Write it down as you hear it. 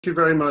Thank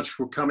you very much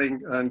for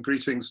coming, and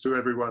greetings to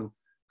everyone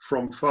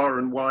from far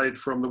and wide,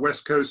 from the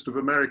west coast of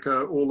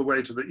America all the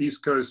way to the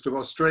east coast of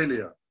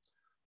Australia.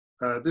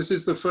 This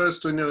is the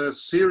first in a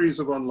series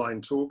of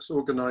online talks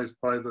organized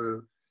by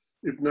the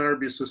Ibn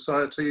Arabi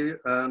Society,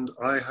 and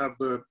I have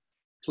the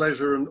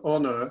pleasure and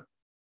honor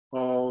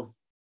of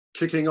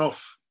kicking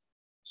off.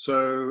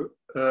 So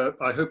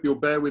I hope you'll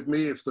bear with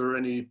me if there are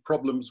any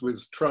problems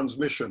with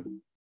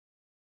transmission.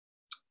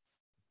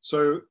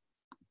 So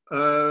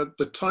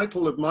the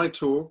title of my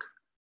talk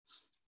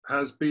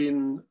has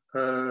been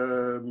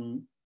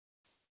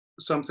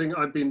something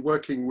I've been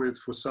working with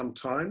for some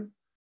time,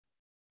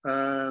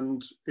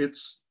 and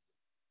this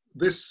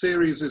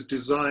series is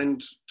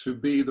designed to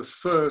be the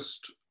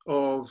first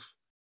of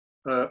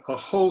a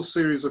whole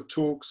series of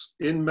talks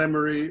in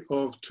memory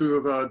of two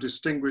of our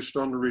distinguished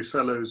honorary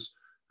fellows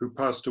who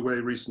passed away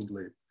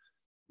recently.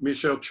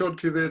 Michel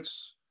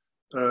Chodkiewicz,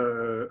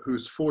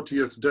 whose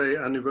 40th day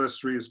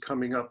anniversary is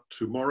coming up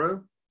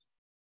tomorrow,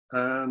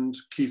 and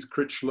Keith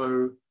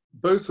Critchlow,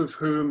 both of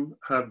whom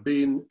have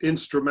been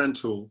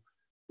instrumental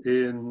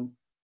in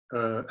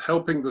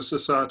helping the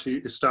society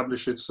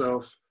establish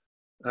itself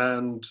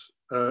and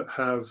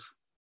have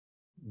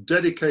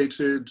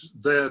dedicated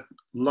their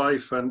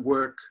life and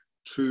work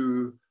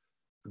to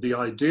the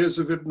ideas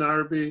of Ibn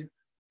Arabi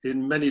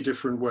in many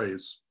different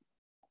ways.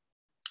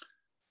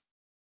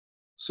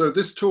 So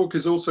this talk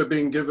is also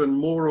being given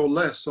more or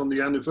less on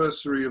the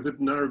anniversary of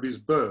Ibn Arabi's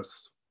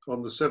birth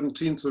on the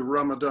 17th of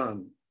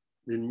Ramadan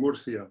in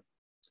Murcia.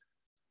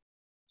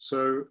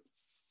 So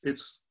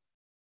it's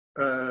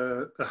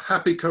a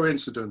happy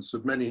coincidence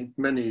of many,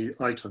 many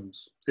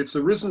items. It's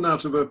arisen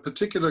out of a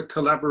particular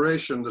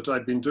collaboration that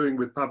I've been doing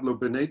with Pablo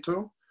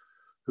Beneto,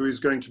 who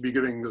is going to be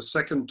giving the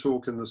second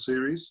talk in the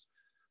series.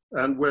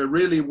 And we're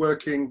really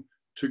working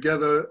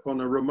together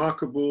on a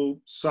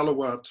remarkable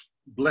salawat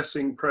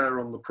blessing prayer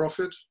on the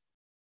Prophet,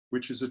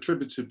 which is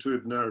attributed to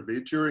Ibn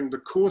Arabi, during the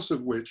course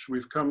of which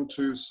we've come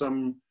to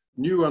some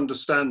new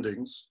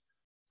understandings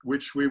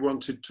which we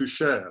wanted to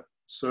share.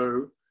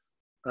 So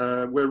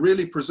we're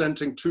really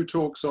presenting two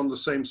talks on the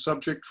same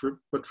subject,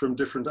 but from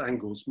different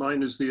angles.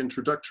 Mine is the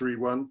introductory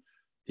one.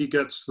 He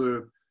gets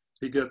the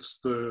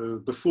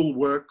full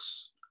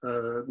works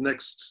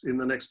in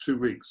the next 2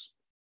 weeks.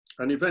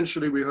 And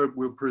eventually we hope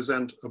we'll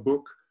present a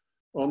book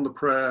on the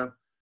prayer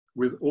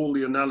with all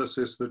the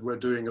analysis that we're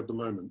doing at the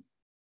moment.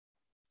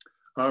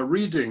 Our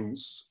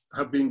readings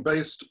have been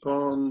based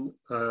on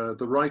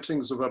the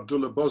writings of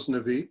Abdullah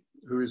Bosnevi,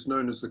 who is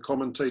known as the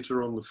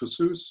commentator on the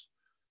Fusus,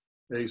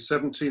 a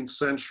 17th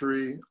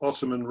century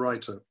Ottoman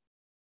writer.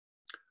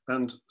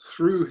 And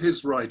through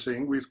his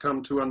writing, we've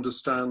come to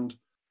understand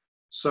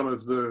some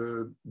of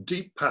the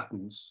deep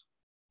patterns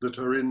that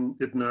are in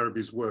Ibn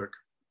Arabi's work.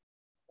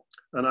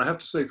 And I have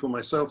to say for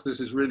myself,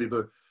 this is really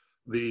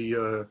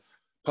the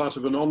part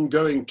of an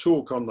ongoing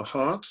talk on the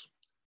heart.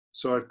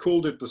 So I've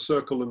called it the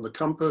circle and the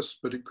compass,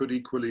 but it could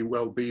equally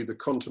well be the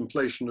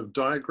contemplation of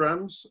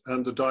diagrams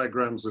and the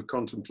diagrams of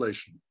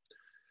contemplation.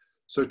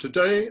 So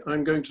today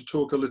I'm going to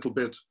talk a little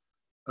bit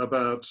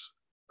about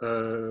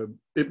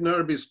Ibn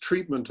Arabi's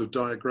treatment of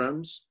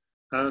diagrams,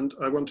 and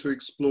I want to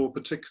explore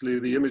particularly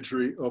the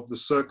imagery of the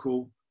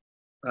circle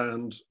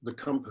and the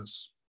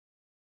compass,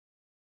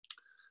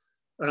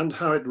 and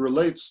how it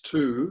relates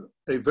to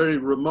a very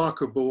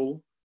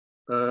remarkable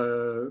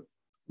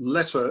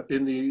letter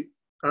in the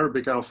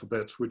Arabic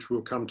alphabet, which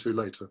we'll come to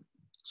later.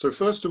 So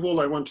first of all,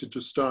 I wanted to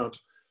start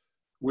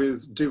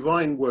with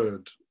divine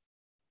word,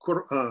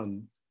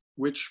 Quran,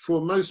 which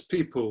for most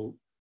people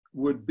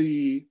would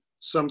be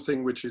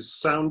something which is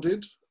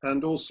sounded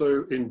and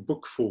also in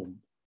book form.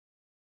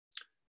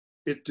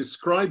 It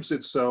describes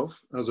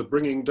itself as a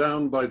bringing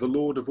down by the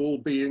Lord of all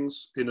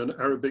beings in an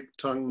Arabic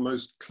tongue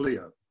most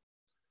clear.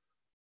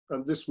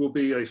 And this will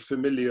be a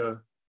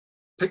familiar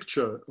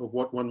picture of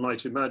what one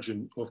might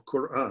imagine of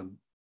Quran.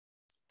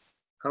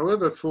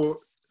 However, for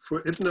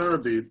Ibn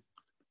Arabi,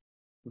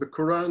 the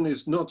Quran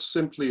is not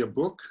simply a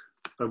book,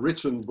 a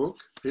written book.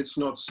 It's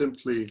not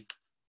simply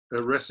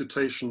a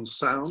recitation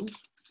sound.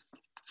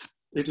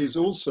 It is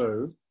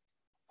also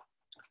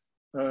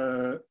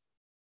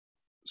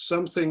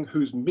something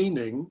whose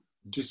meaning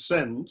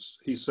descends,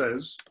 he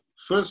says,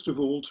 first of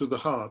all to the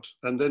heart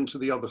and then to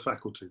the other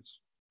faculties.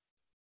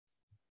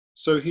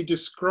 So he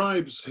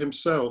describes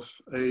himself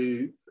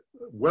a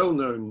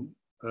well-known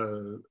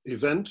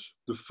event,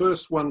 the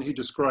first one he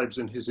describes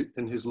in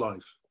his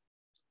life,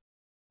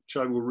 which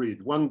I will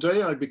read. One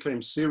day I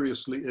became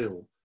seriously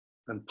ill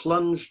and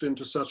plunged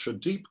into such a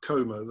deep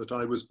coma that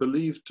I was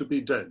believed to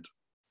be dead.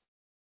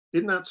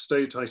 In that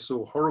state, I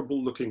saw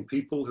horrible-looking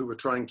people who were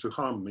trying to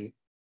harm me.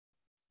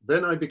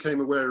 Then I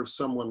became aware of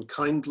someone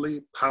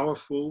kindly,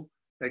 powerful,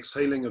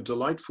 exhaling a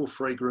delightful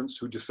fragrance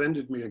who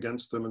defended me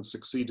against them and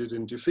succeeded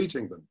in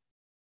defeating them.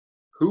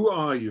 Who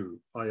are you?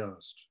 I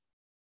asked.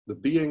 The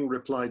being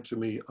replied to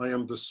me, I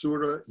am the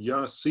Surah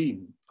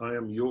Yasin. I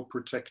am your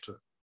protector.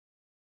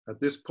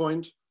 At this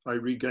point, I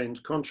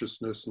regained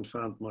consciousness and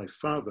found my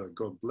father,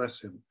 God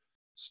bless him,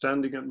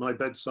 standing at my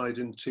bedside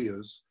in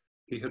tears.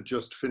 He had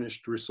just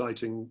finished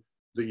reciting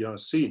the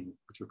Yasin,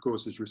 which of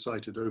course is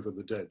recited over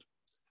the dead.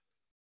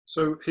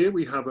 So here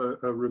we have a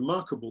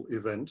remarkable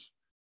event,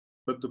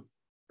 but the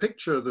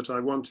picture that I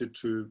wanted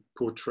to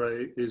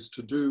portray is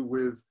to do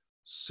with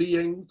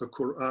seeing the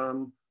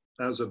Quran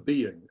as a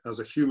being, as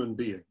a human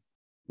being,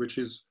 which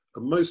is a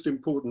most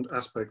important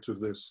aspect of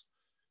this.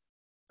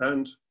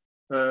 And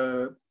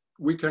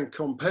we can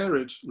compare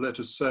it, let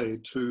us say,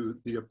 to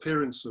the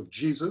appearance of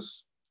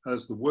Jesus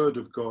as the Word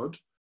of God,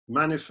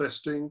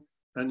 manifesting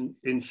and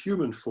in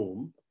human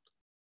form.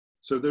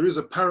 So there is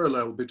a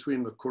parallel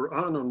between the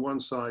Quran on one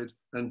side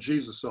and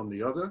Jesus on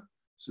the other.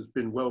 This has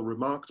been well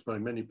remarked by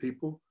many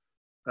people.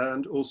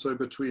 And also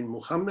between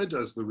Muhammad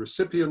as the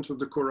recipient of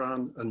the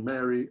Quran and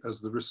Mary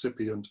as the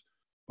recipient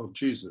of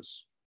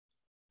Jesus.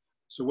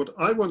 So what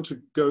I want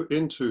to go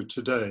into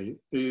today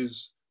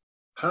is,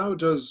 how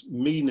does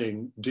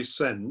meaning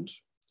descend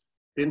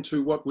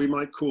into what we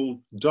might call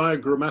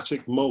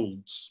diagrammatic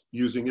molds,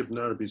 using Ibn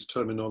Arabi's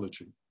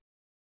terminology?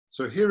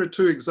 So here are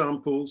two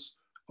examples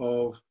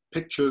of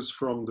pictures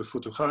from the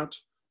Futuhat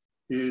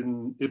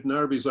in Ibn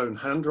Arabi's own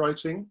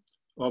handwriting.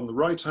 On the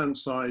right-hand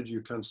side,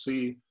 you can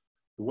see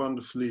the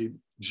wonderfully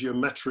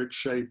geometric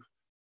shape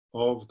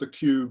of the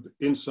cube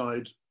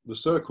inside the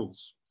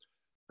circles.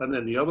 And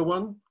then the other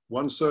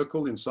one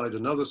circle inside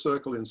another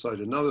circle,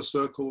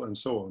 and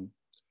so on.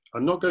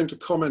 I'm not going to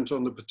comment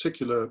on the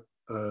particular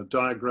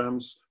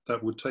diagrams.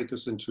 That would take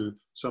us into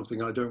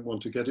something I don't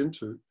want to get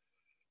into.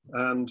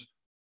 And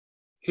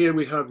here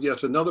we have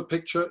yet another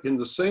picture in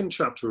the same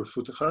chapter of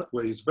Futuhat,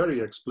 where he's very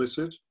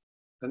explicit.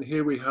 And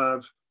here we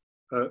have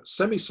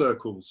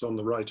semicircles on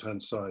the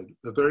right-hand side,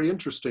 a very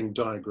interesting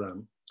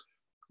diagram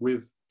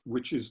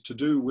which is to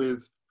do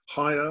with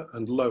higher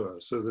and lower.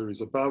 So there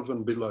is above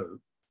and below.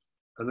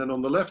 And then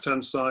on the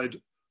left-hand side,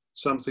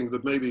 something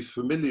that may be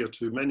familiar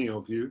to many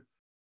of you,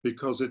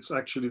 because it's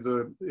actually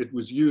it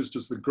was used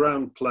as the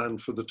ground plan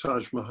for the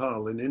Taj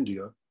Mahal in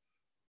India,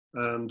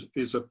 and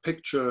is a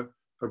picture,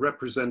 a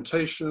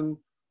representation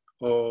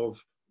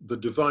of the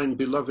divine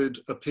beloved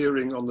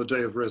appearing on the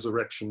day of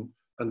resurrection,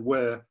 and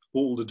where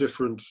all the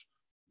different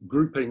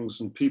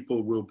groupings and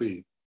people will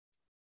be.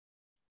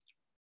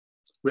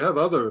 We have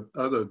other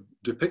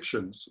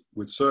depictions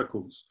with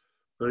circles.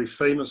 Very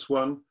famous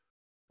one,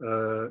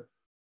 the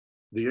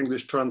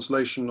English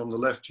translation on the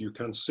left you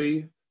can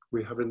see.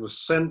 We have in the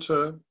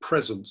center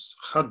presence,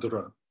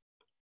 Hadra,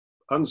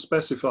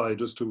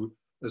 unspecified as to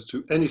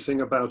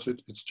anything about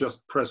it, it's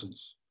just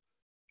presence.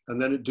 And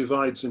then it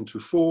divides into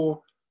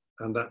four,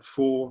 and that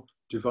four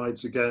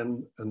divides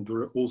again, and there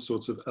are all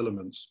sorts of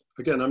elements.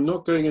 Again, I'm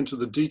not going into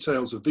the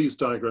details of these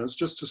diagrams,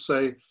 just to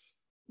say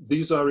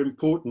these are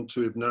important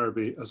to Ibn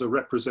Arabi as a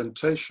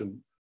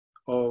representation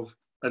of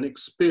an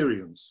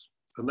experience,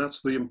 and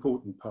that's the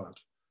important part.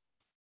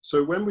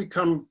 So when we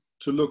come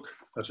to look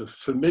at a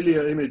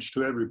familiar image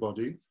to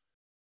everybody,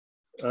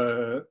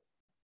 Ibn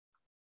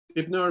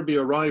Arabi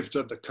arrived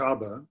at the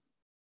Kaaba,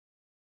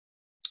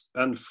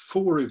 and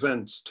four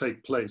events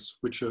take place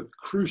which are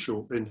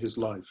crucial in his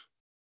life.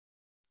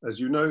 As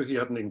you know, he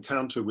had an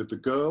encounter with the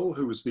girl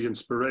who was the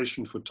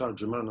inspiration for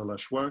Tarjuman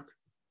al-Ashwaq,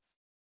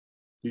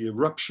 the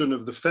eruption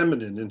of the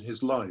feminine in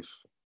his life,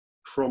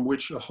 from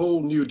which a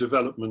whole new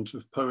development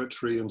of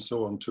poetry and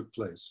so on took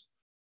place.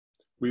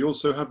 We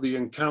also have the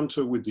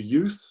encounter with the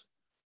youth,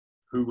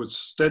 who was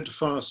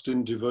steadfast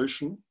in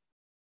devotion,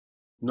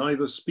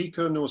 neither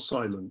speaker nor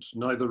silent,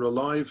 neither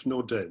alive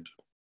nor dead.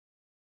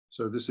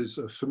 So this is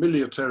a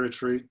familiar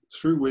territory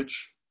through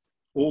which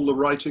all the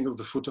writing of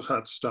the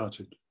Futuhat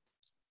started.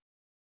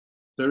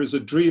 There is a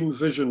dream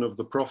vision of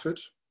the Prophet,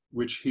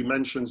 which he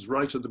mentions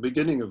right at the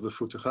beginning of the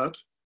Futuhat,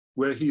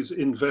 where he's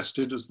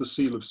invested as the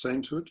seal of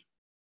sainthood.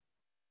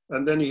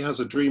 And then he has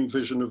a dream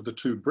vision of the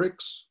two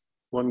bricks,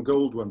 one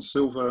gold, one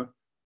silver,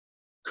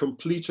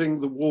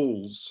 completing the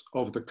walls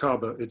of the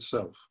Kaaba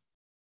itself.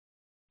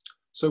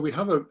 So we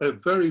have a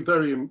very,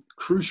 very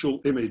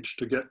crucial image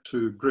to get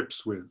to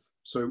grips with.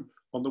 So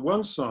on the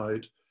one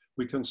side,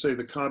 we can say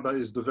the Kaaba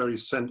is the very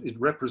center, it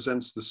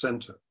represents the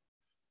center.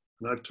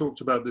 And I've talked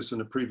about this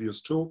in a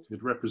previous talk,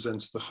 it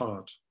represents the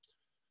heart.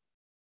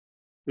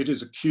 It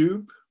is a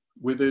cube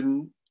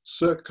within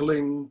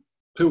circling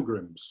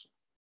pilgrims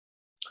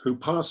who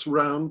pass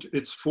round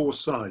its four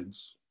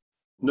sides.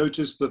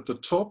 Notice that the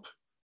top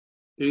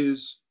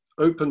is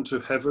open to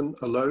heaven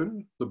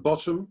alone, the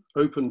bottom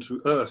open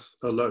to earth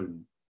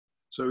alone.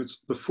 So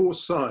it's the four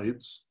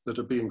sides that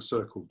are being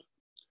circled.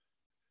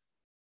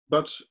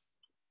 But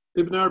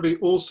Ibn Arabi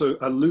also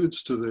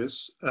alludes to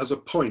this as a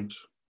point,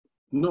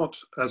 not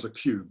as a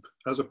cube,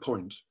 as a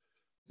point,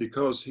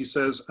 because he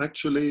says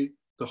actually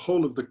the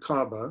whole of the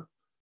Kaaba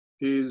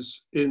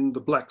is in the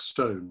black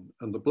stone,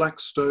 and the black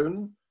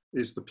stone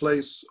is the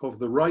place of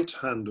the right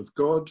hand of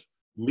God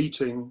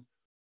meeting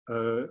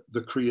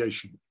the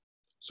creation.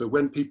 So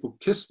when people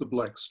kiss the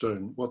black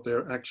stone, what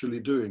they're actually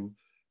doing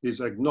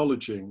is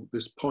acknowledging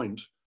this point,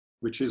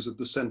 which is at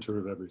the center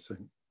of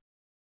everything.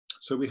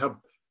 So we have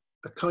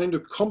a kind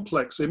of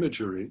complex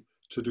imagery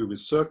to do with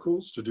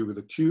circles, to do with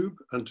a cube,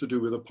 and to do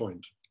with a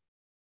point.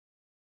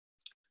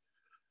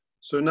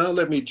 So now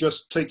let me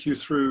just take you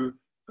through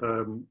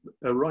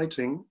a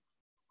writing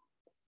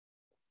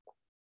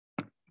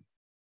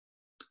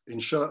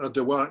Insha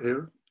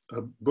Dawa'ir,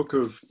 a book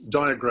of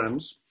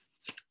diagrams,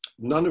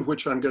 none of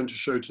which I'm going to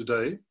show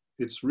today.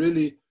 It's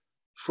really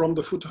from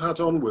the Futuhat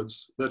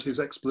onwards that his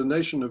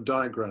explanation of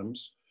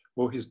diagrams,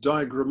 or his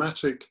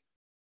diagrammatic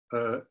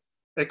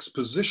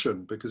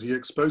exposition, because he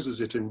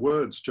exposes it in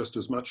words just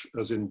as much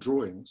as in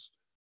drawings,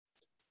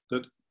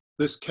 that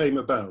this came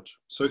about.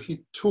 So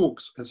he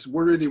talks, it's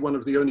really one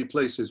of the only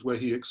places where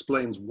he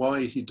explains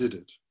why he did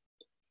it.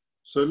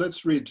 So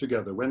let's read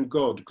together. When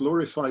God,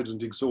 glorified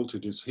and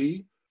exalted is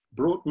he,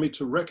 brought me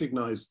to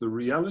recognize the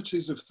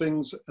realities of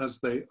things as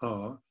they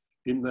are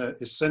in their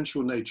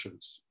essential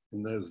natures,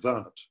 in their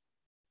that,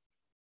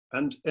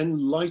 and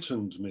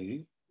enlightened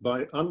me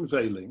by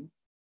unveiling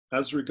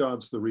as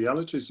regards the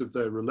realities of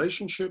their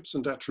relationships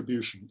and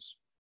attributions.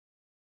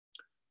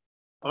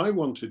 I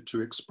wanted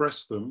to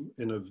express them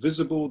in a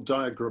visible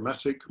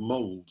diagrammatic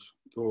mold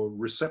or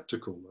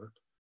receptacle,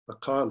 a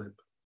qalib,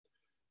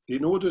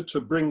 in order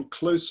to bring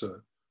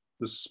closer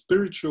the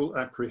spiritual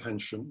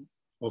apprehension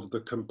of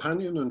the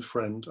companion and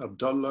friend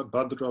Abdullah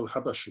Badr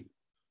al-Habashi,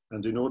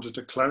 and in order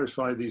to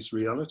clarify these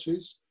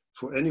realities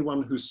for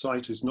anyone whose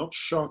sight is not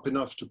sharp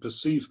enough to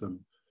perceive them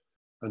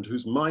and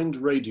whose mind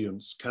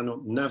radiance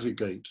cannot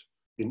navigate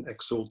in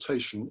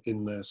exaltation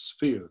in their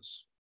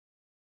spheres.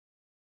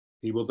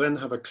 He will then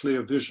have a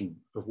clear vision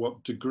of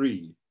what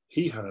degree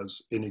he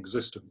has in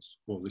existence,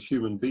 or the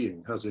human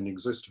being has in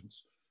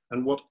existence,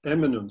 and what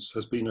eminence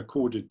has been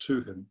accorded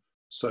to him,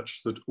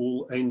 such that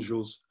all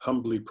angels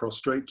humbly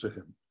prostrate to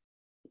him.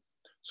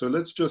 So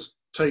let's just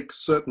take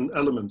certain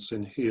elements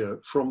in here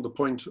from the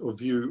point of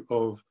view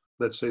of,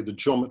 let's say, the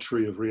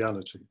geometry of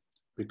reality,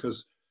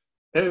 because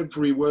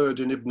every word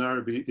in Ibn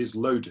Arabi is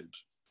loaded.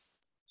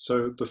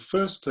 So the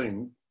first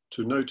thing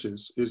to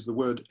notice is the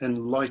word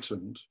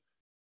enlightened,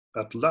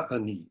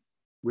 atla'ani,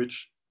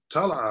 which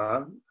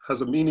tala'a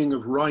has a meaning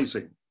of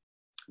rising,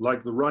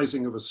 like the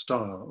rising of a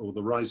star or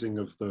the rising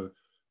of the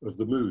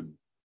moon.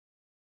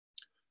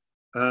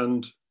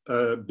 And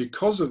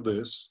because of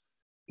this,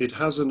 it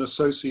has an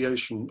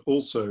association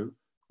also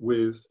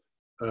with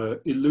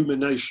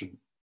illumination.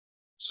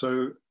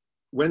 So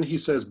when he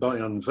says by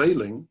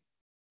unveiling,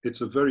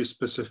 it's a very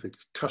specific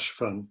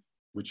kashfan,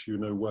 which you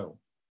know well.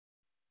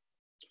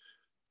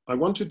 I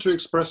wanted to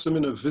express them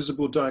in a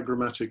visible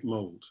diagrammatic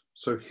mold.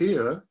 So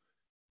here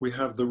we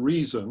have the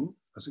reason,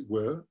 as it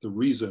were, the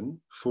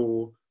reason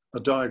for a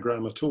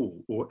diagram at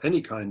all, or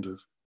any kind of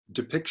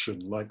depiction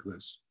like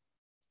this.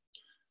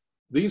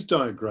 These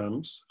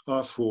diagrams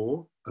are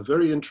for a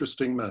very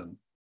interesting man.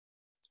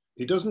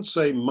 He doesn't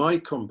say my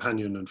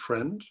companion and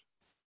friend,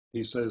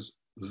 he says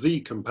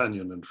the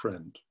companion and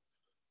friend.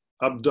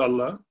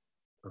 Abdullah,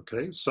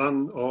 okay,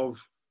 son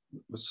of,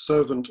 the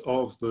servant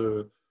of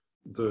the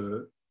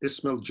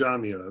Ism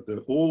al-Jamia, the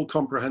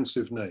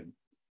all-comprehensive name.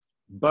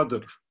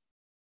 Badr,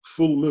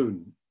 full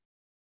moon.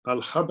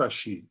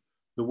 Al-Habashi,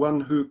 the one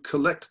who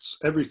collects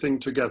everything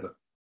together.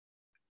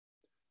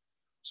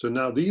 So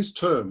now these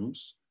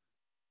terms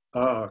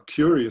are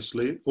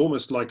curiously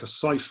almost like a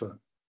cipher.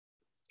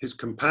 His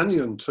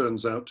companion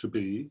turns out to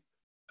be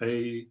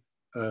a,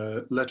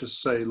 let us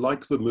say,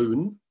 like the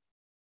moon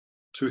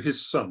to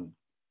his sun.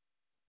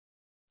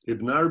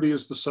 Ibn Arabi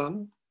is the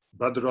sun,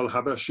 Badr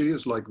al-Habashi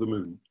is like the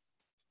moon.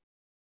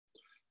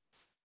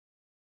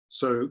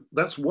 So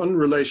that's one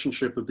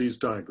relationship of these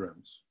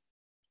diagrams.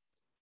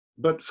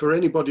 But for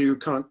anybody who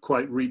can't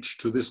quite reach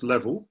to this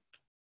level,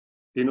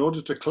 in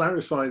order to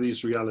clarify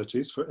these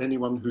realities for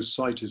anyone whose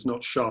sight is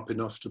not sharp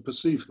enough to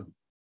perceive them,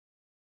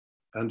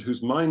 and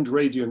whose mind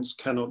radiance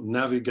cannot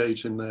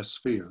navigate in their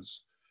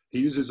spheres, he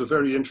uses a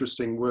very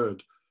interesting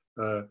word,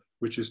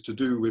 which is to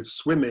do with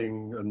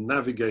swimming and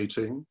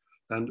navigating,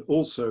 and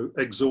also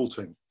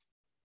exalting.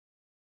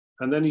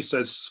 And then he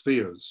says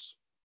spheres.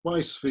 Why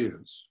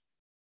spheres?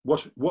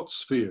 What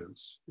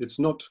spheres? It's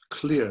not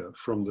clear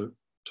from the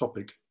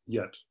topic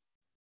yet.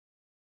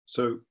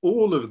 So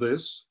all of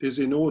this is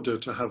in order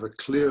to have a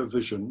clear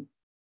vision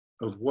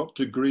of what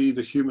degree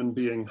the human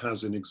being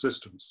has in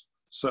existence,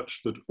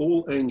 such that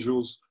all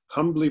angels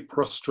humbly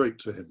prostrate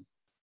to him.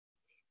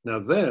 Now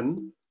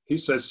then, he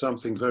says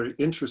something very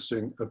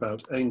interesting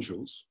about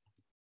angels.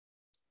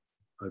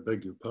 I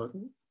beg your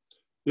pardon.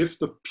 If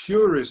the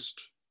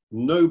purest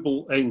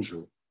noble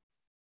angel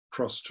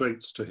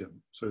prostrates to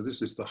him, so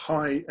this is the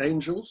high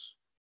angels,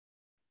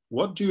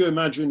 what do you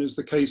imagine is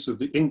the case of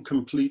the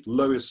incomplete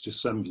lowest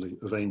assembly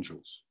of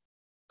angels,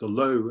 the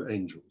low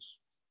angels?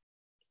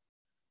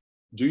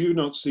 Do you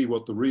not see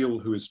what the real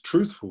who is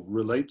truthful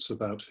relates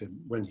about him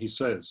when he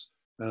says,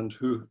 and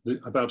who,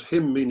 about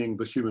him meaning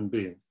the human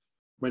being,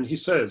 when he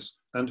says,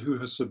 and who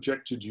has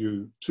subjected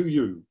you to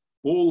you,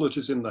 all that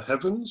is in the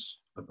heavens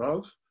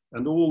above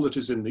and all that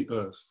is in the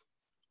earth,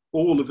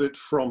 all of it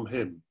from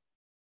him.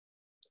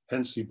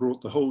 Hence he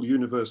brought the whole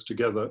universe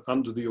together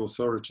under the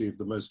authority of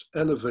the most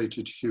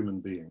elevated human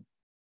being.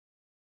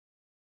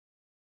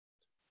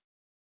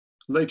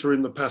 Later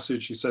in the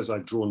passage, he says,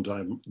 I've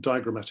drawn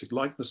diagrammatic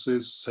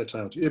likenesses, set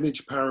out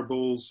image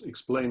parables,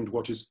 explained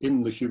what is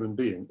in the human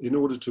being in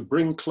order to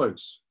bring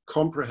close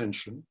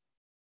comprehension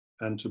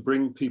and to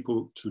bring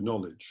people to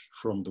knowledge.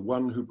 From the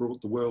one who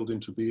brought the world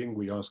into being,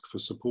 we ask for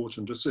support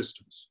and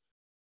assistance.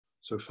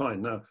 So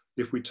fine. Now,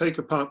 if we take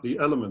apart the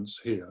elements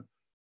here,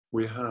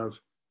 we have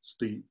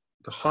the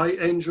high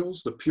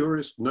angels, the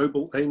purest,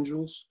 noble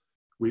angels.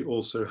 We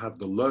also have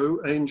the low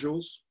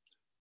angels.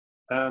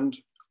 And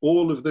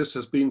all of this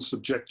has been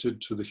subjected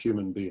to the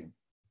human being.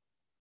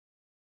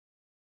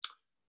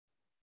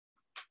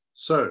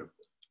 So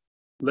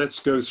let's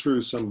go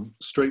through some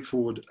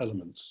straightforward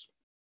elements.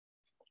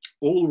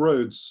 All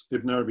roads,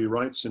 Ibn Arabi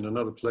writes in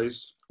another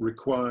place,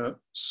 require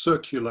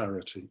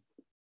circularity.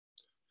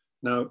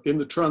 Now, in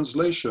the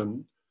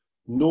translation,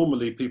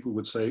 normally people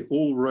would say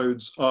all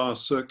roads are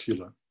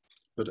circular,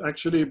 but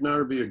actually Ibn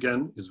Arabi,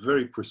 again, is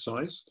very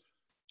precise.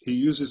 He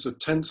uses a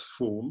 10th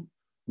form,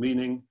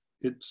 meaning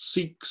it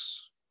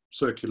seeks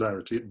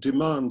circularity, it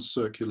demands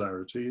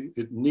circularity,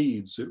 it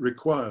needs, it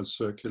requires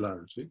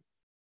circularity,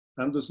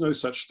 and there's no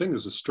such thing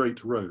as a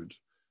straight road.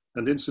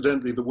 And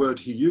incidentally, the word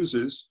he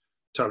uses,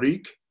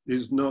 tariq,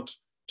 is not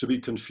to be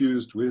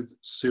confused with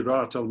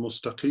sirat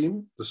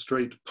al-mustaqim, the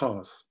straight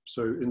path.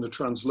 So in the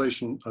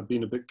translation, I've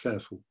been a bit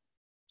careful.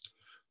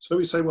 So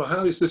we say, well,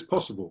 how is this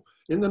possible?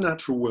 In the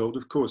natural world,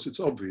 of course, it's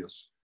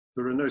obvious.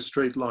 There are no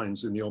straight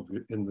lines in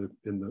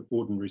the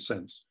ordinary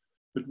sense,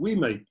 but we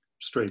make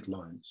straight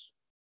lines.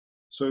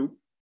 So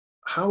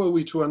how are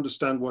we to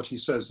understand what he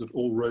says, that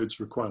all roads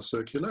require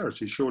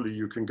circularity? Surely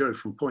you can go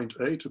from point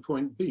A to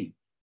point B.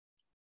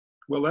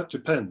 Well, that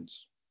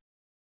depends.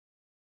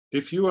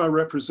 If you are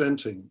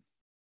representing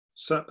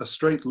a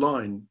straight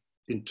line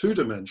in 2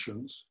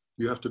 dimensions,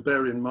 you have to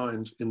bear in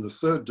mind in the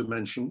 3rd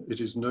dimension,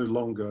 it is no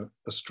longer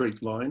a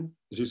straight line,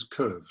 it is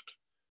curved.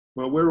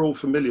 Well, we're all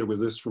familiar with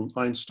this from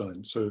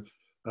Einstein, so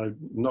I'm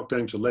not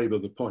going to labor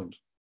the point.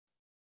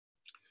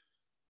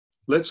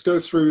 Let's go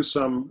through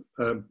some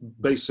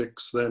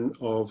basics then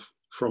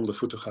from the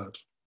Futuhat.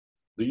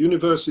 The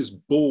universe is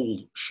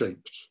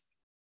ball-shaped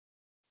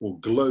or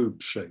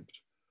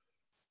globe-shaped.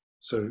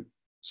 So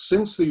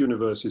since the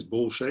universe is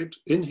ball-shaped,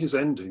 in his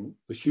ending,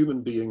 the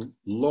human being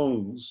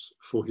longs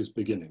for his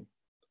beginning.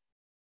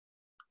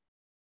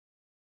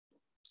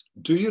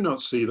 Do you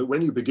not see that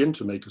when you begin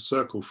to make a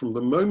circle, from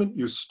the moment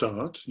you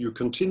start, you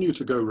continue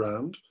to go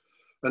round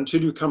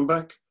until you come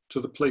back to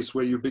the place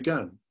where you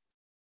began?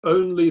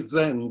 Only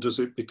then does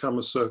it become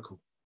a circle.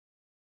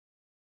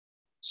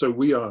 So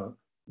we are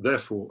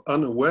therefore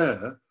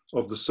unaware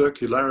of the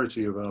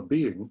circularity of our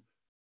being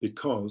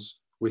because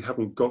we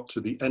haven't got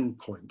to the end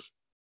point,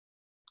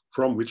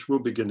 from which we'll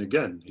begin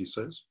again, he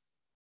says.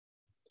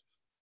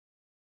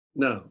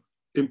 Now,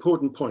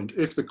 important point,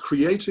 if the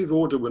creative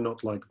order were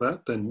not like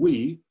that, then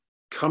we,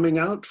 coming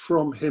out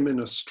from him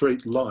in a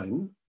straight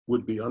line,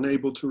 would be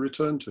unable to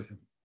return to him.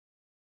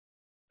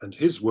 And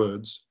his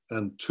words,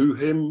 and to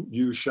him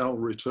you shall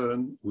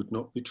return, would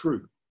not be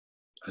true.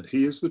 And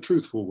he is the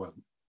truthful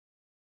one.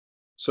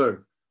 So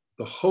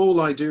the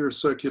whole idea of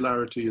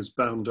circularity is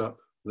bound up,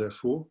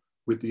 therefore,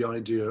 with the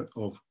idea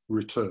of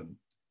return.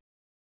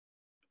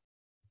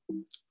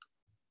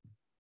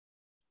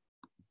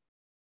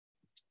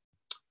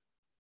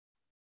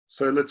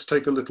 So let's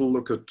take a little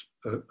look at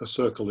a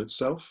circle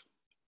itself,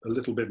 a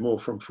little bit more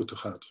from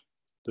Futuhat.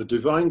 The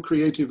divine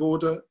creative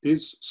order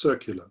is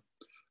circular.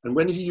 And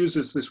when he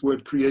uses this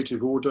word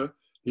creative order,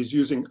 he's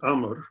using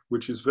amr,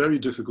 which is very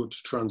difficult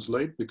to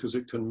translate because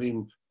it can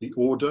mean the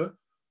order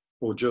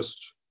or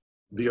just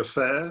the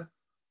affair.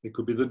 It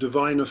could be the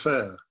divine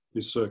affair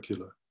is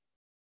circular.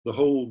 The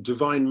whole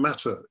divine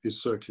matter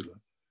is circular.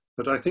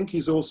 But I think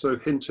he's also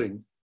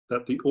hinting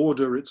that the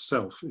order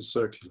itself is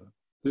circular.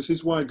 This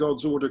is why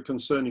God's order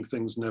concerning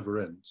things never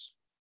ends.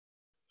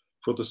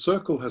 For the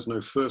circle has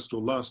no first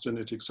or last in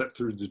it except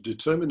through the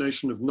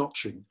determination of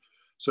notching.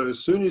 So as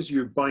soon as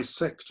you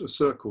bisect a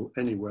circle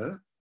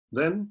anywhere,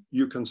 then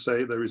you can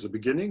say there is a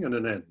beginning and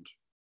an end.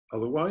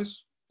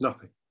 Otherwise,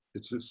 nothing.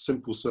 It's a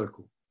simple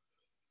circle.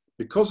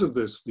 Because of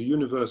this, the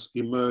universe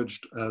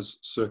emerged as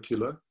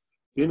circular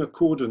in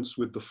accordance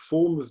with the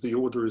form of the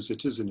order as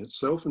it is in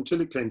itself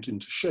until it came into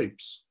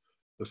shapes.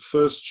 The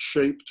first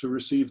shape to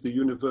receive the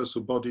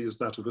universal body is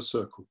that of a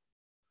circle.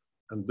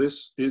 And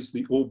this is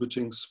the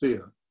orbiting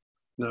sphere.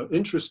 Now,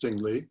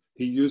 interestingly,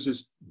 he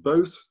uses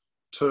both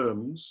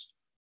terms,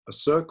 a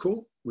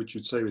circle, which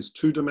you'd say is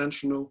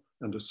 2-dimensional,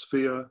 and a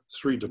sphere,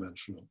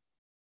 3-dimensional.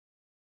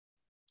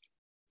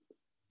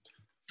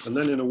 And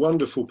then in a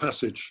wonderful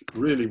passage,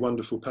 really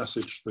wonderful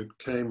passage that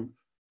came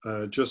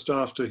just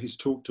after he's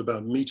talked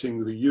about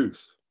meeting the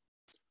youth.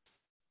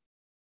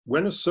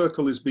 When a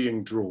circle is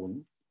being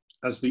drawn,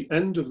 as the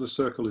end of the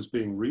circle is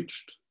being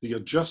reached, the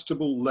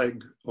adjustable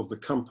leg of the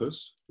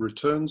compass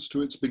returns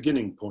to its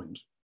beginning point.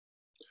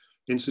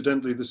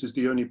 Incidentally, this is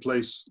the only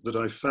place that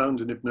I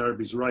found in Ibn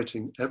Arabi's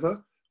writing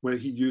ever where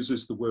he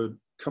uses the word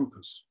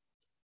compass.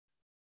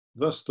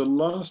 Thus, the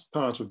last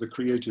part of the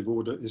creative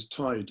order is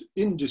tied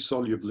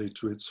indissolubly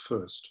to its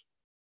first.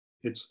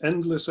 Its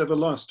endless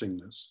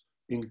everlastingness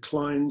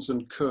inclines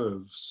and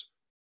curves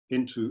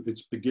into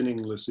its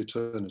beginningless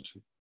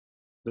eternity.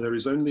 There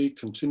is only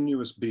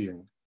continuous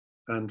being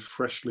and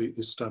freshly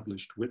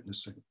established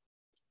witnessing.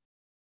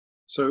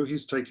 So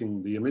he's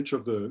taking the image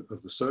of the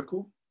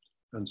circle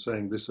and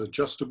saying this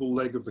adjustable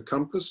leg of the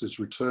compass is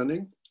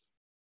returning.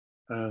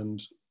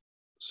 And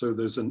so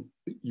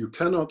you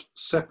cannot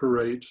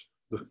separate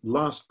the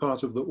last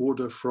part of the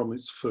order from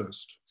its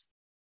first.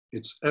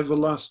 Its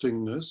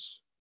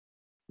everlastingness,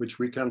 which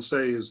we can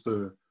say is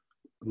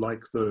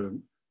like the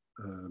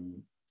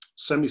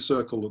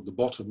semicircle at the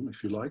bottom,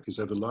 if you like, is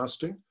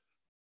everlasting.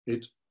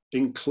 It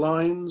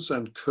inclines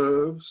and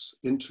curves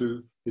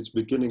into its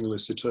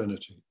beginningless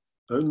eternity.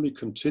 Only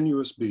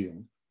continuous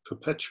being,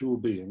 perpetual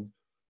being,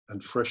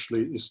 and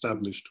freshly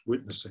established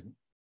witnessing.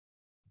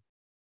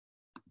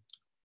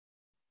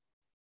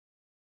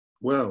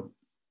 Well,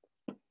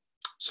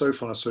 so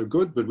far so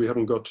good, but we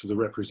haven't got to the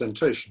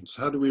representations.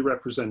 How do we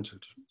represent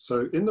it?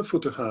 So in the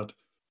Futuhat,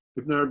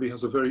 Ibn Arabi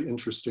has a very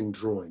interesting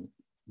drawing.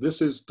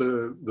 This is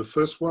the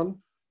first one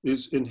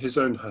is in his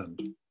own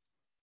hand.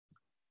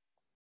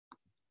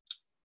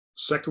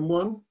 Second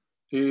one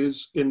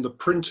is in the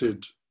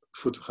printed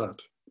Futuhat.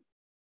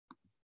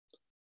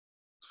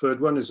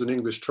 Third one is an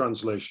English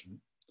translation.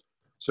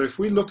 So if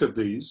we look at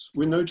these,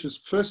 we notice,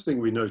 first thing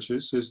we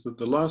notice is that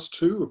the last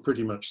two are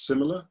pretty much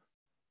similar.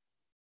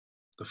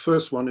 The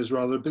first one is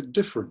rather a bit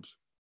different.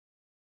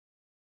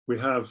 We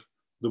have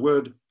the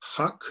word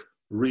haq,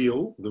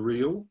 real, the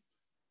real,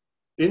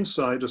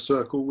 inside a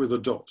circle with a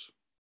dot.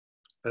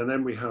 And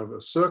then we have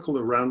a circle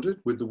around it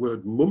with the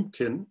word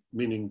mumkin,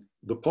 meaning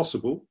the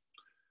possible.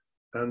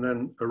 And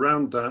then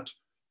around that,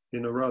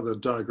 in a rather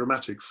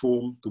diagrammatic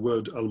form, the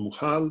word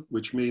al-muhal,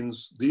 which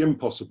means the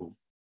impossible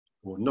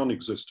or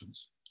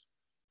non-existence.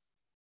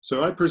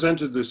 So I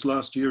presented this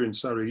last year in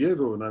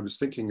Sarajevo and I was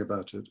thinking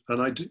about it.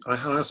 And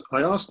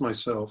I asked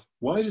myself,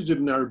 why did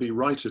Ibn Arabi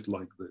write it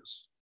like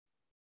this?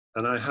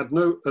 And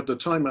at the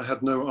time I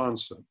had no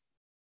answer.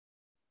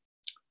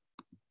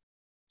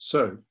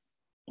 So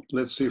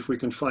let's see if we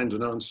can find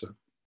an answer.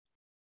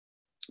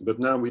 But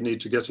now we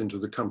need to get into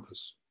the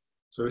compass.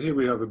 So here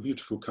we have a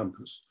beautiful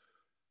compass.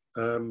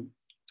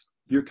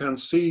 You can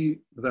see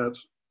that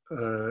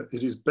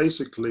it is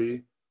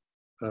basically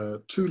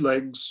two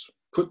legs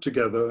put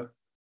together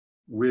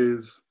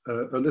with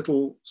a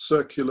little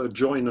circular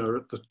joiner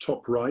at the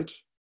top right,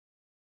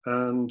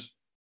 and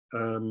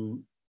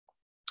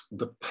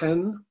the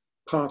pen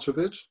part of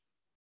it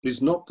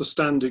is not the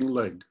standing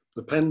leg.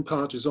 The pen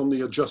part is on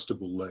the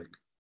adjustable leg.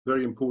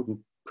 Very important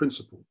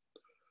principle.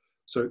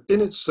 So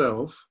in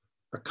itself,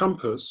 a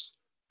compass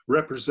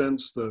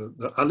represents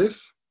the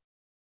alif,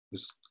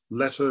 this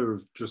letter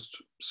of just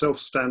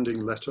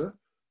self-standing letter,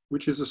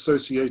 which is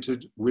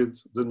associated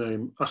with the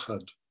name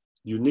Ahad,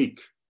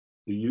 unique,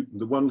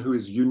 the one who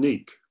is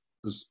unique.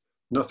 There's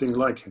nothing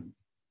like him.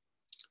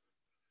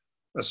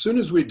 As soon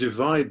as we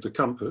divide the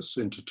compass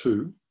into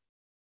two,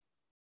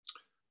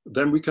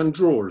 then we can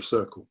draw a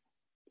circle.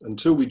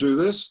 Until we do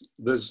this,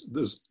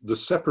 the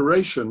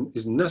separation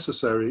is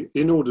necessary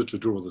in order to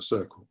draw the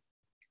circle.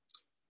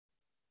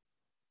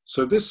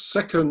 So this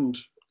second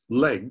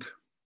leg,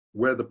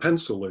 where the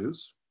pencil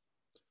is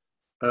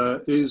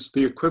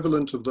the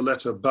equivalent of the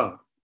letter ba.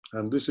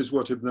 And this is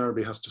what Ibn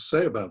Arabi has to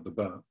say about the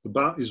ba. The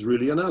ba is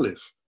really an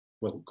alif.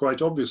 Well,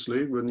 quite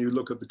obviously, when you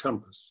look at the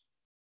compass.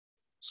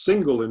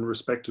 Single in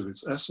respect of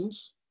its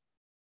essence,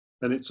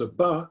 and it's a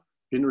ba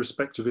in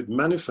respect of it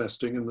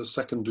manifesting in the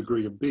second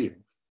degree of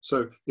being.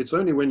 So it's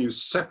only when you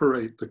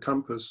separate the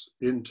compass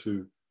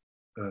into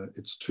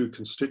its two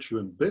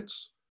constituent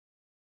bits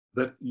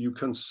that you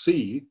can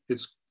see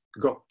it's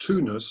got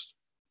two-ness,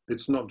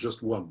 it's not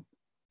just one.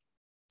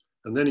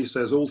 And then he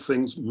says all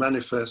things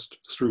manifest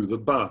through the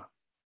ba.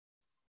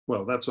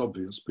 Well, that's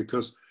obvious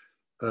because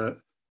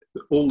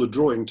all the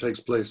drawing takes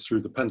place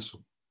through the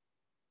pencil.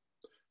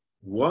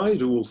 Why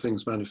do all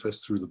things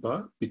manifest through the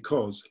ba?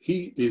 Because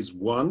he is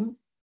one,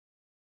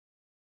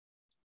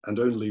 and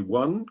only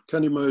one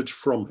can emerge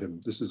from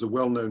him. This is a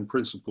well-known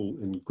principle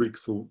in Greek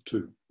thought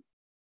too.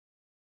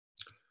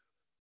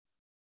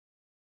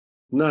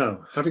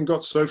 Now, having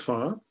got so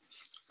far,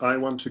 I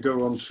want to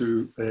go on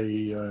to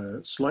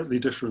a slightly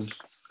different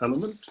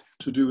element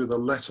to do with a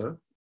letter,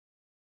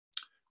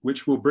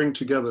 which will bring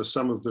together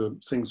some of the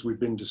things we've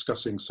been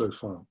discussing so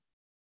far.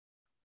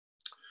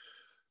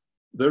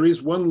 There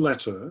is one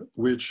letter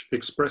which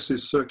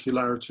expresses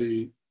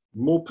circularity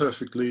more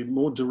perfectly,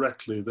 more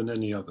directly than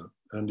any other,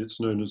 and it's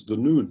known as the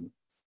Nun.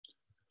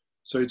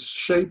 So its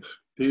shape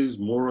is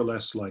more or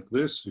less like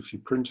this, if you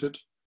print it.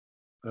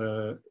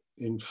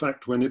 In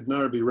fact, when Ibn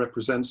Arabi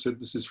represents it,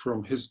 this is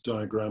from his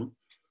diagram,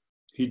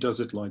 he does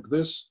it like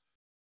this,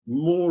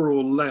 more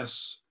or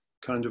less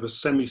kind of a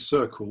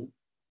semicircle,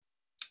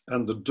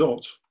 and the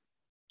dot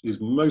is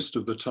most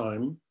of the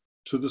time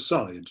to the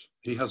side.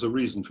 He has a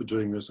reason for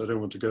doing this. I don't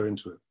want to go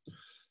into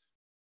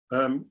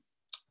it.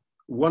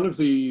 One of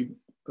the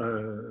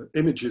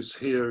images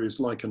here is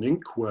like an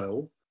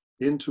inkwell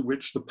into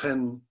which the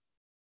pen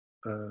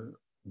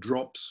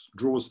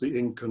draws the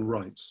ink and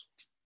writes.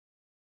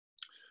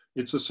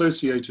 It's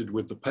associated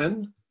with the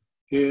pen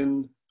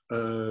in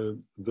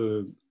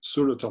the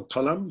Surat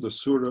al-Qalam, the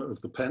Surah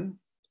of the pen,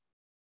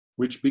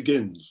 which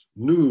begins,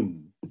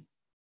 Noon,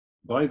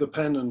 by the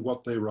pen and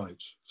what they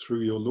write,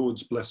 through your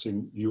Lord's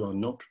blessing, you are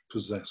not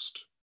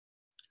possessed.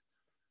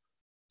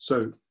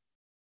 So,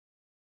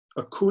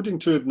 according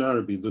to Ibn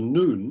Arabi, the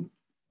Noon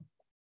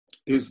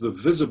is the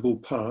visible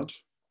part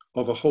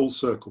of a whole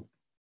circle.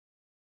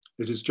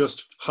 It is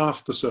just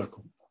half the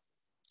circle.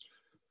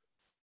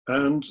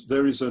 And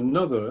there is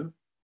another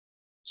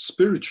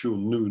spiritual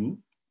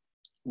Noon,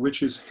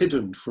 which is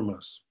hidden from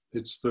us.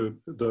 It's the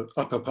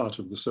upper part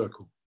of the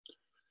circle.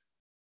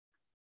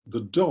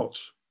 The dot,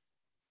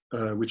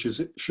 which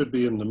should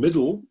be in the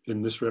middle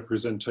in this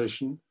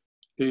representation,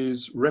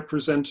 is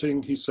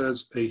representing, he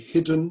says, a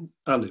hidden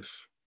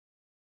alif.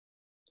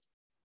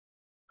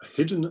 A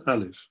hidden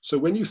alif. So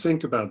when you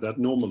think about that,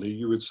 normally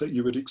you would say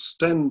you would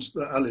extend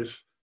the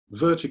alif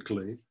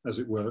vertically, as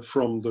it were,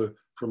 from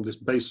this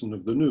basin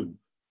of the Noon.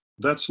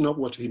 That's not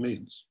what he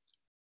means.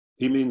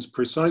 He means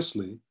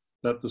precisely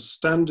that the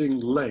standing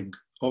leg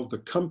of the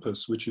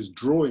compass, which is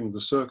drawing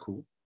the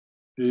circle,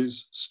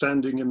 is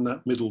standing in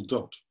that middle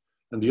dot.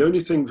 And the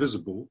only thing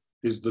visible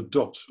is the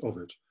dot of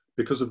it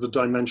because of the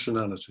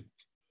dimensionality.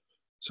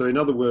 So in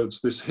other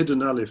words, this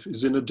hidden alif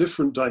is in a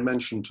different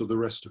dimension to the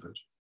rest of it.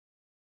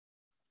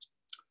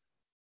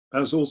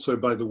 As also,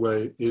 by the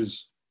way,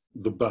 is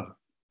the ba,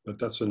 but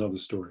that's another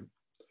story.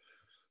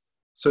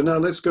 So now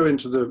let's go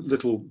into the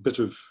little bit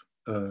of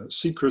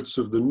secrets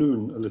of the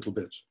Noon a little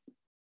bit.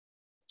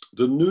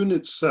 The Noon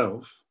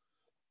itself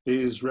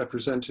is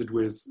represented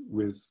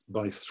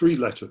by 3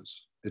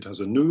 letters. It has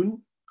a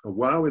Noon, a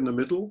Waw in the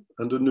middle,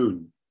 and a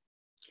Noon.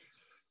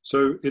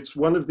 So it's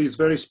one of these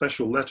very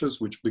special letters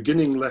which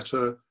beginning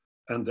letter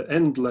and the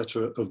end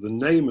letter of the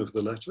name of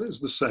the letter is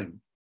the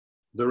same.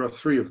 There are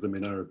 3 of them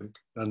in Arabic,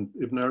 and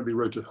Ibn Arabi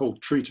wrote a whole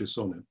treatise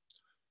on it.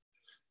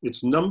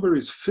 Its number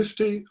is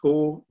 50,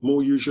 or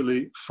more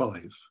usually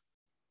 5.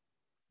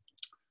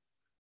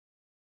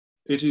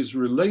 It is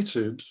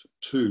related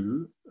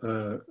to,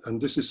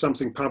 and this is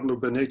something Pablo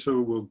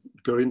Benito will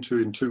go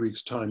into in 2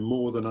 weeks' time,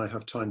 more than I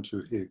have time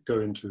to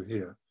go into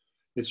here.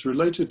 It's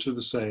related to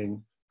the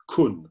saying,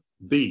 kun,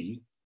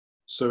 be,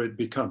 so it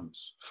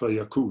becomes,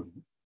 fayakun.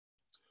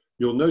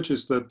 You'll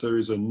notice that there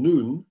is a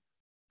noon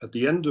at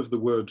the end of the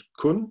word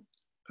kun,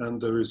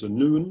 and there is a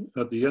noon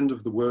at the end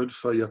of the word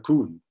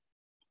fayakun.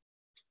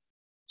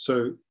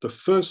 So the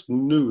first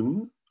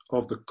noon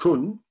of the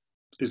kun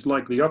is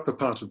like the upper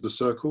part of the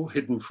circle,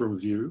 hidden from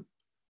view.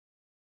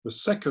 The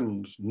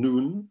second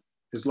noon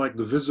is like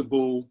the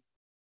visible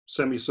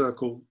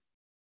semicircle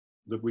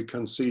that we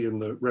can see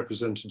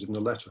represented in the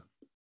letter.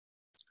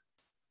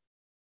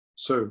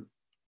 So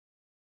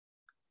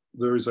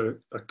there is a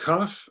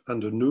kaf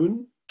and a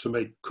noon to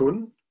make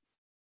kun.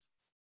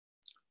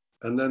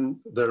 And then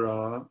there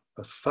are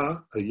a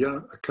fa, a ya,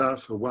 a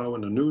kaf, a waw,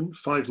 and a noon,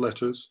 5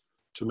 letters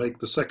to make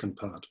the second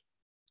part.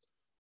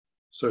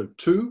 So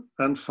 2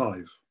 and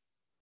 5.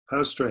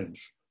 How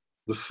strange.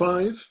 The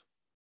 5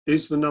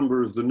 is the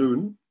number of the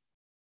noon.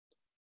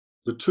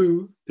 The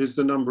 2 is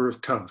the number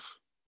of kaf.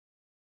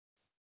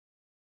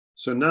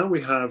 So now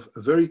we have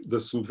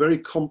there's some very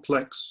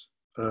complex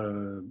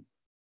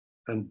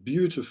and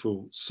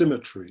beautiful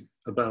symmetry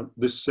about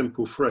this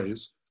simple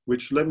phrase,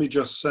 which, let me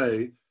just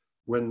say,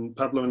 when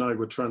Pablo and I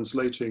were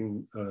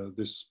translating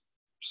this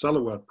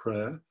salawat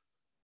prayer,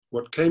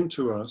 what came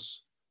to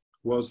us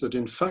was that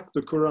in fact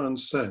the Quran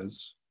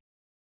says,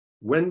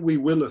 when we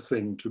will a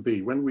thing to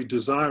be, when we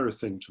desire a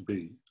thing to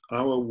be,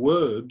 our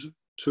word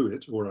to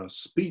it, or our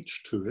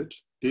speech to it,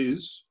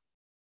 is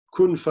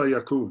kun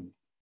fayakun.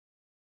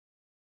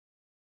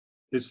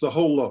 It's the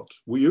whole lot.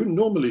 We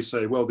normally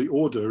say, well, the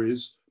order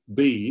is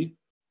be,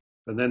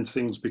 and then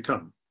things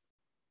become.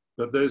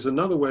 But there's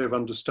another way of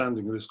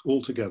understanding this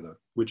altogether,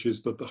 which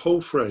is that the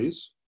whole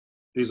phrase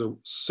is a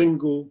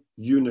single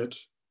unit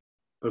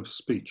of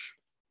speech.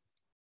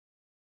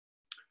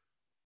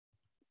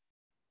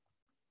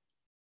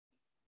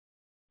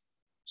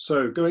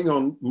 So going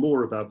on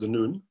more about the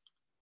noon,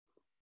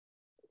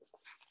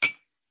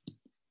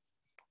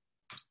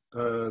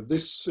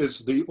 this is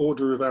the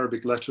order of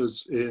Arabic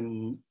letters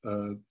in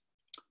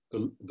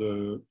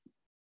the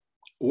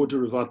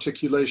order of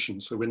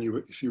articulation. So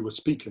if you were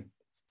speaking,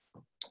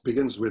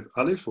 begins with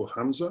alif or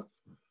hamza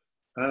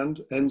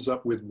and ends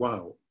up with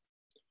waw.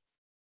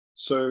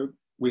 So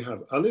we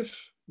have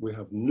alif, we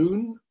have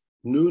noon.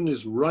 Noon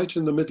is right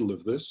in the middle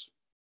of this.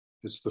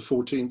 It's the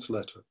 14th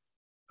letter,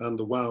 and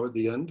the waw at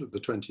the end of the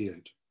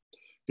 28.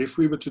 If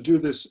we were to do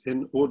this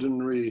in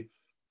ordinary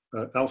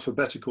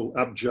alphabetical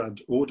abjad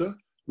order,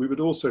 we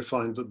would also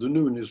find that the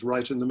noon is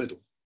right in the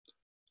middle.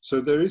 So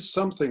there is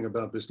something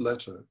about this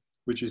letter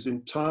which is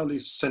entirely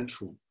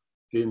central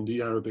in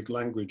the Arabic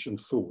language and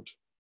thought.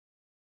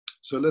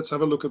 So let's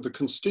have a look at the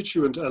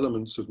constituent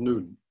elements of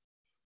noon.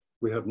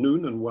 We have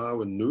noon and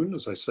waw and noon,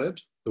 as I said.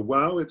 The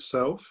waw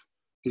itself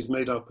is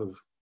made up of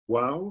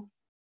waw,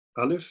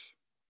 alif,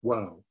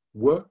 waw,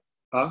 w,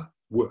 a,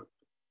 w.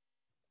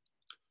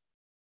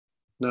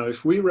 Now,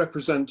 if we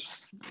represent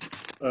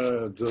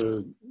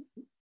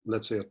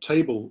let's say, a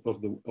table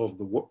of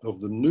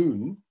the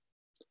noon,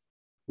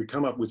 we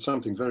come up with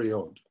something very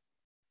odd.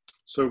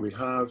 So we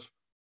have,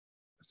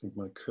 I think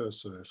my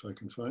cursor, if I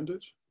can find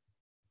it,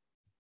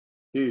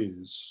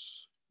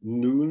 is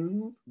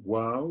noon,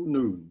 wow,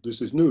 noon.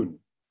 This is noon.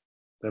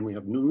 Then we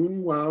have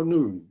noon, wow,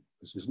 noon.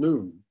 This is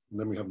noon. And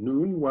then we have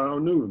noon, wow,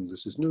 noon.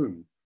 This is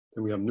noon.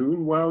 Then we have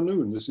noon, wow,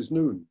 noon. This is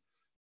noon.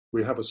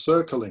 We have a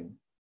circling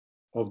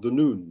of the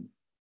noon,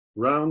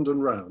 round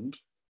and round,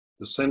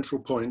 the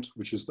central point,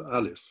 which is the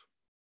aleph.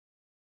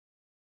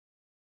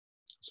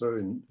 So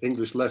in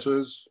English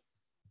letters,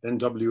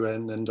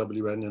 NWN,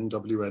 NWN,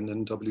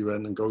 NWN,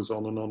 NWN, and goes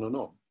on and on and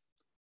on.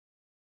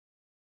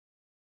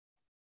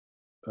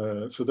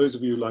 For those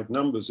of you who like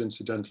numbers,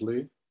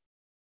 incidentally,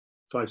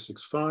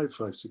 565,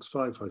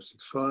 565,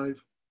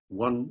 565,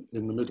 1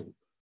 in the middle.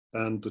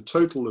 And the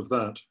total of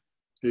that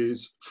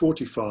is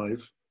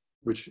 45,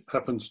 which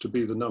happens to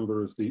be the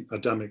number of the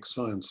Adamic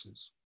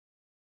sciences.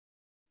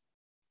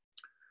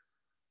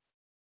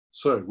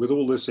 So with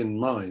all this in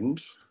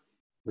mind,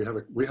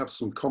 we have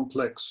some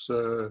complex,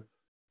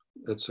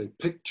 let's say,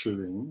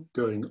 picturing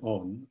going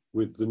on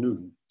with the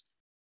noon.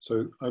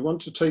 So I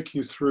want to take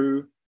you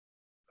through,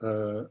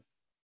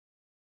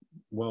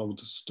 while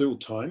there's still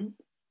time,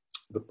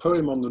 the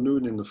poem on the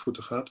noon in the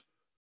Futuhat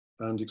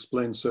and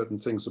explain certain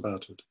things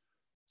about it.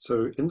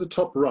 So in the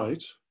top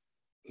right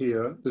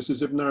here, this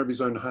is Ibn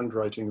Arabi's own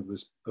handwriting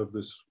of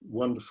this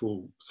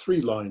wonderful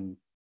 3-line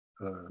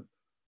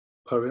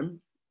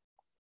poem.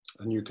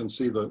 And you can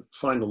see the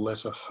final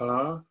letter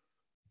Ha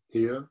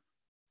here,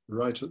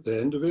 right at the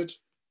end of it,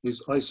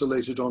 is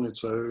isolated on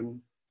its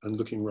own and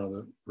looking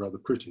rather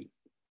pretty.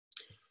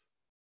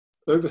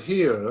 Over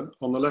here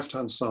on the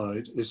left-hand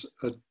side is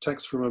a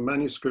text from a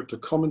manuscript, a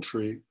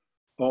commentary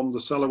on the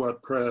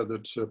Salawat prayer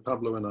that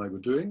Pablo and I were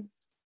doing.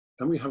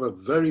 And we have a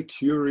very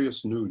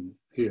curious noon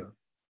here.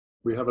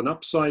 We have an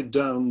upside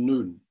down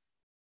noon,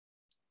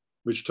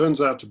 which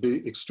turns out to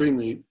be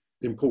extremely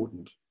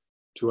important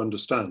to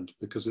understand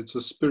because it's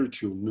a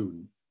spiritual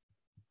noon.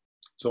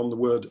 It's on the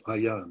word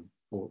ayan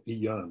or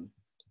iyan.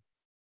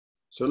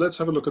 So let's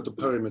have a look at the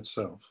poem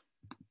itself.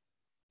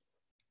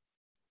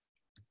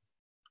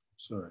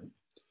 Sorry.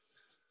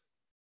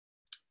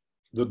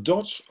 The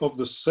dot of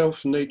the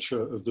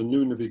self-nature of the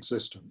noon of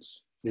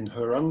existence, in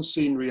her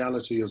unseen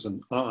reality as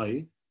an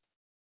I,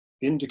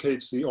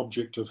 indicates the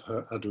object of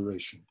her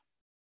adoration.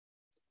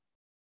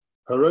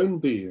 Her own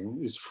being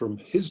is from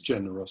his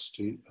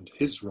generosity and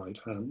his right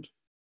hand,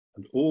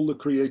 and all the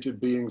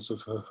created beings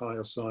of her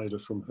higher side are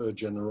from her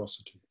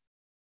generosity.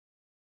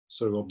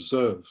 So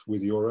observe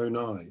with your own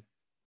eye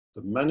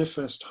the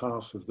manifest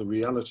half of the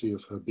reality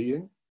of her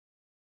being,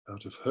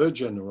 out of her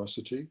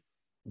generosity,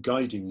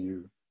 guiding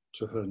you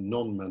to her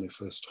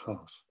non-manifest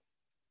half.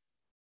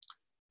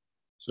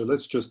 So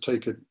let's just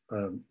take it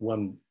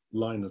one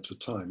line at a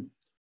time.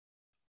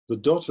 The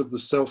dot of the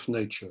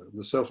self-nature.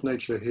 The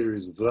self-nature here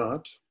is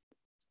that,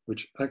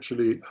 which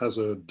actually has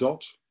a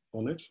dot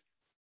on it.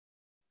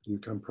 You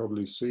can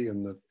probably see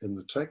in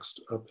the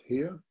text up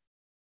here.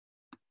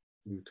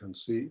 You can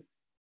see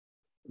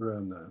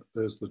around there.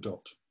 There's the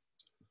dot.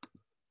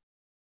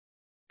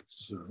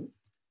 So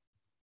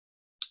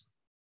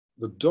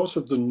the dot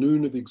of the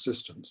noon of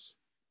existence.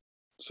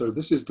 So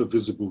this is the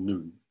visible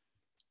noon.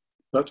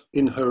 But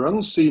in her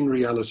unseen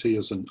reality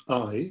as an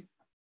I,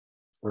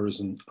 or as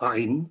an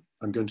ein,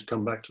 I'm going to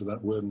come back to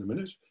that word in a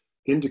minute,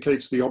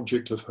 indicates the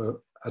object of her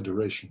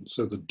adoration.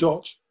 So the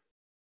dot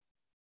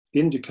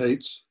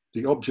indicates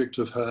the object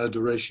of her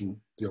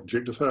adoration. The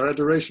object of her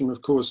adoration,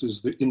 of course,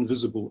 is the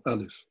invisible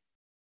aleph,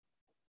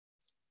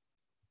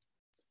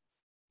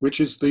 which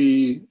is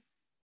the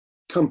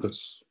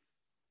compass,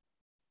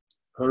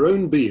 her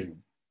own being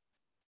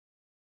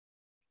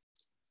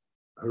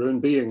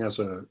as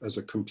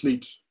a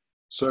complete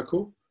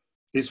circle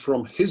is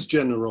from his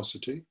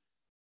generosity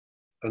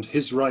and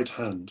his right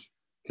hand.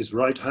 His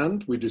right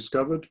hand, we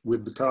discovered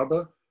with the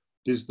Kaaba,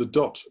 is the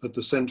dot at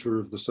the center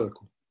of the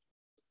circle.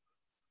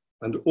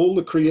 And all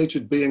the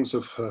created beings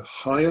of her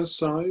higher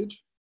side,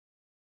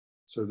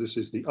 so this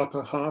is the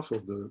upper half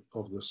of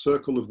the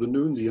circle of the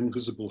noon, the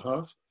invisible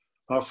half,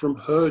 are from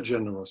her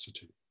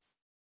generosity.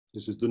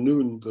 This is the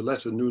noon, the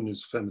letter noon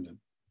is feminine.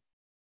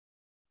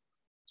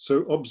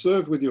 So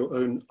observe with your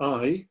own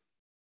eye,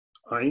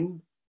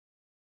 ein,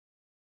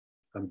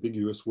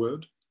 ambiguous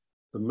word,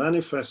 the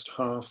manifest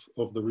half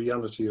of the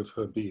reality of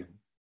her being.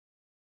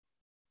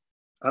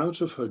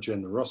 Out of her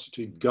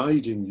generosity,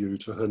 guiding you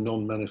to her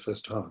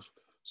non-manifest half.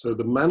 So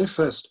the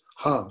manifest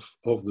half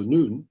of the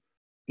noon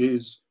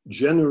is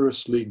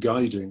generously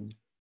guiding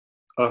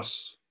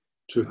us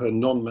to her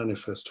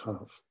non-manifest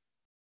half.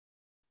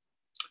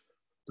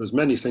 There's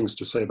many things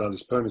to say about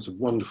this poem. It's a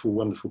wonderful,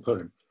 wonderful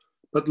poem.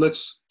 But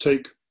let's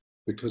take,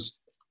 because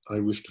I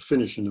wish to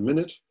finish in a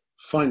minute,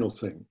 final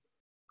thing.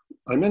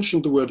 I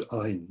mentioned the word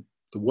ein.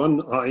 The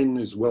one ein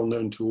is well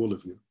known to all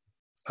of you.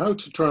 How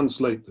to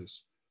translate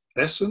this?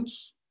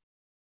 Essence,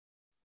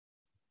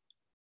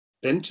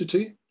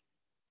 entity,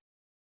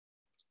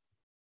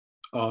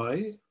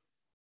 I,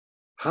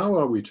 How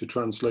are we to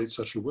translate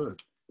such a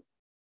word?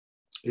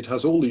 It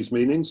has all these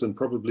meanings and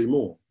probably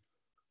more.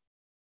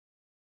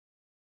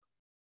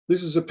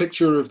 This is a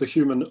picture of the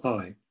human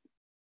eye.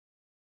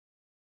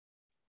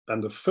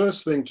 And the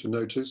first thing to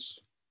notice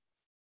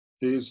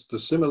is the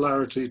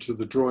similarity to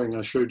the drawing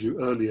I showed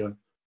you earlier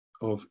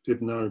of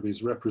Ibn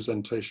Arabi's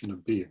representation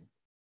of being.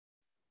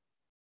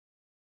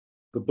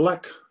 The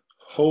black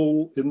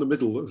hole in the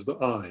middle of the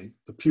eye,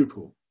 the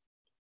pupil,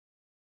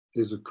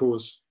 is of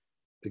course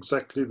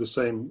exactly the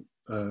same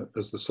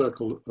as the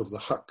circle of the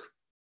haq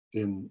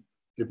in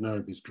Ibn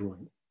Arabi's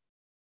drawing.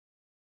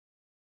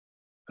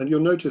 And you'll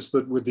notice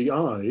that with the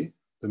eye,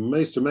 the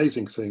most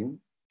amazing thing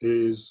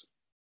is,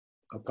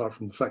 apart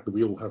from the fact that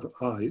we all have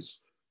eyes,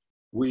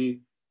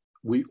 we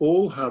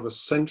all have a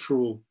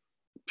central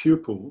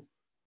pupil,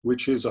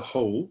 which is a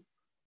hole,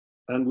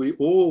 and we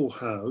all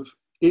have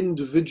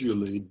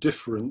individually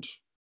different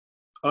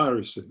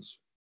irises.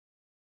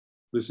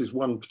 This is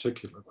one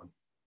particular one.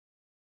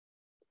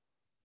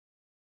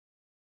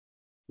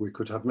 We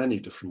could have many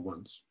different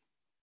ones.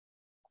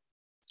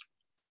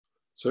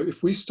 So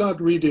if we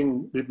start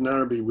reading Ibn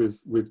Arabi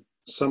with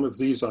some of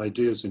these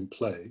ideas in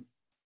play,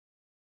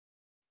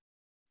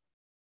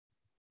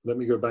 let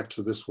me go back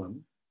to this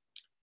one.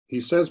 He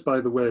says,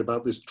 by the way,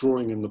 about this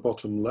drawing in the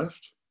bottom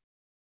left,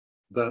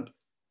 that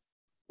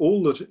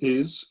all that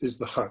is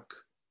the haq,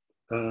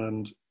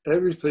 and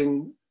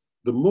everything,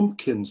 the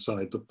mumkin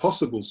side, the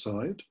possible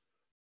side,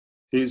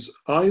 is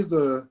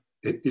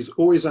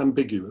always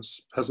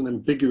ambiguous, has an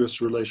ambiguous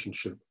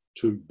relationship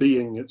to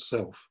being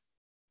itself.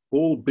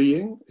 All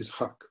being is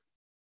haq.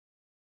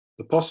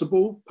 The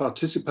possible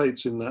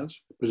participates in that,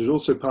 but it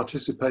also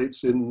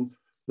participates in,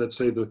 let's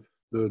say, the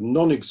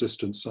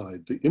non-existent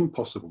side, the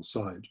impossible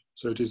side.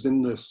 So it is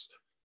in this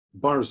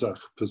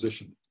barzakh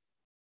position.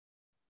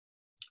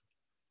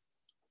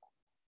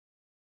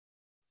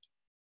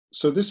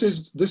 So this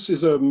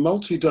is a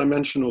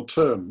multi-dimensional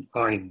term,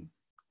 ayn.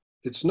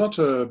 It's not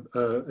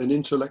an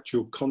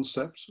intellectual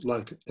concept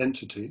like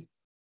entity.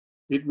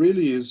 It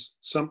really is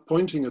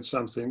pointing at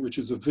something which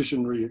is a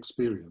visionary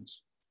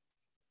experience.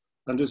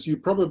 And as you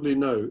probably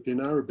know,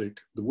 in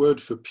Arabic, the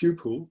word for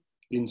pupil,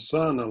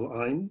 insan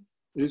al-ayn,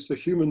 is the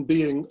human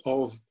being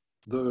of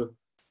the,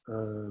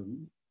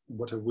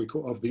 whatever we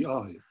call, of the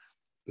eye.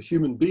 The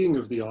human being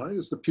of the eye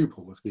is the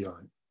pupil of the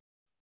eye.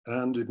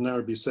 And Ibn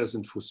Arabi says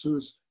in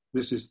Fusus,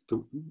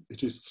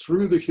 it is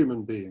through the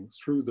human being,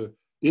 through the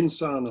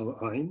insan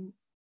al-ayn,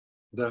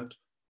 that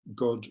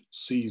God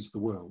sees the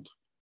world.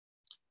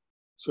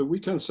 So we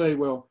can say,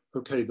 well,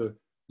 okay,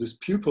 this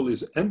pupil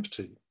is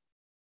empty.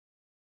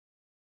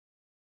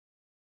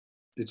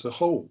 It's a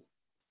hole,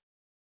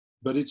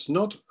 but it's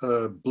not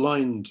a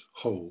blind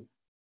hole.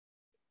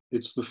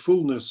 It's the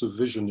fullness of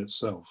vision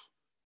itself.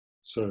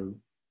 So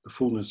the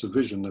fullness of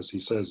vision, as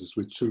he says, is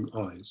with two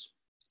eyes.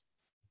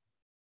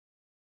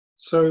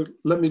 So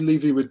let me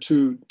leave you with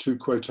two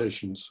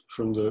quotations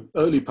from the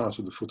early part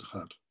of the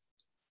Futuhat.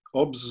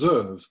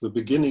 Observe the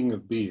beginning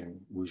of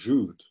being,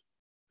 wujud,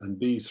 and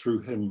be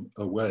through him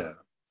aware.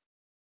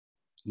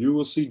 You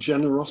will see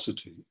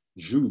generosity,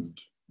 jud,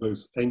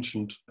 both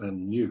ancient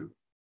and new.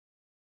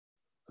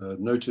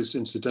 Notice,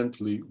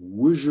 incidentally,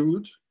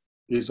 wujud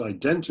is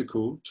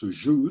identical to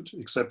jud,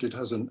 except it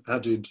has an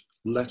added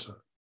letter.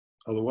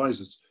 Otherwise,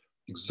 it's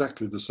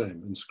exactly the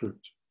same in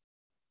script.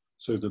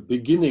 So the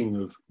beginning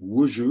of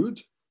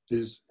wujud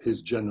is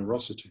his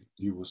generosity.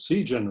 You will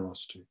see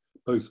generosity,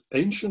 both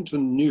ancient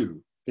and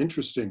new.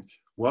 Interesting.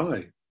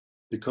 Why?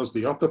 Because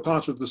the upper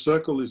part of the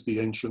circle is the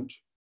ancient,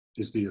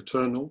 is the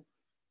eternal.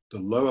 The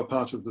lower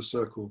part of the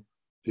circle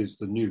is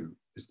the new,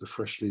 is the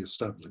freshly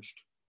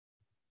established.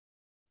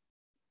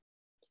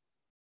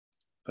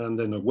 And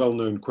then a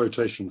well-known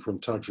quotation from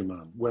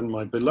Tarjuman. When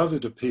my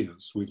beloved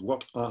appears, with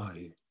what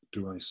eye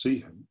do I see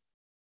him?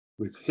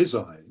 With his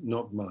eye,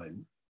 not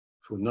mine,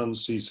 for none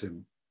sees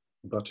him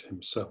but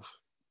himself.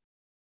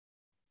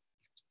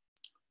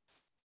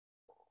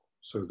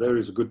 So there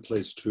is a good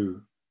place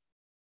to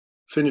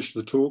finish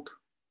the talk.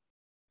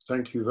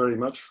 Thank you very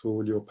much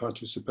for your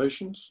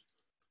participations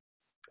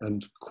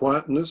and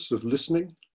quietness of listening.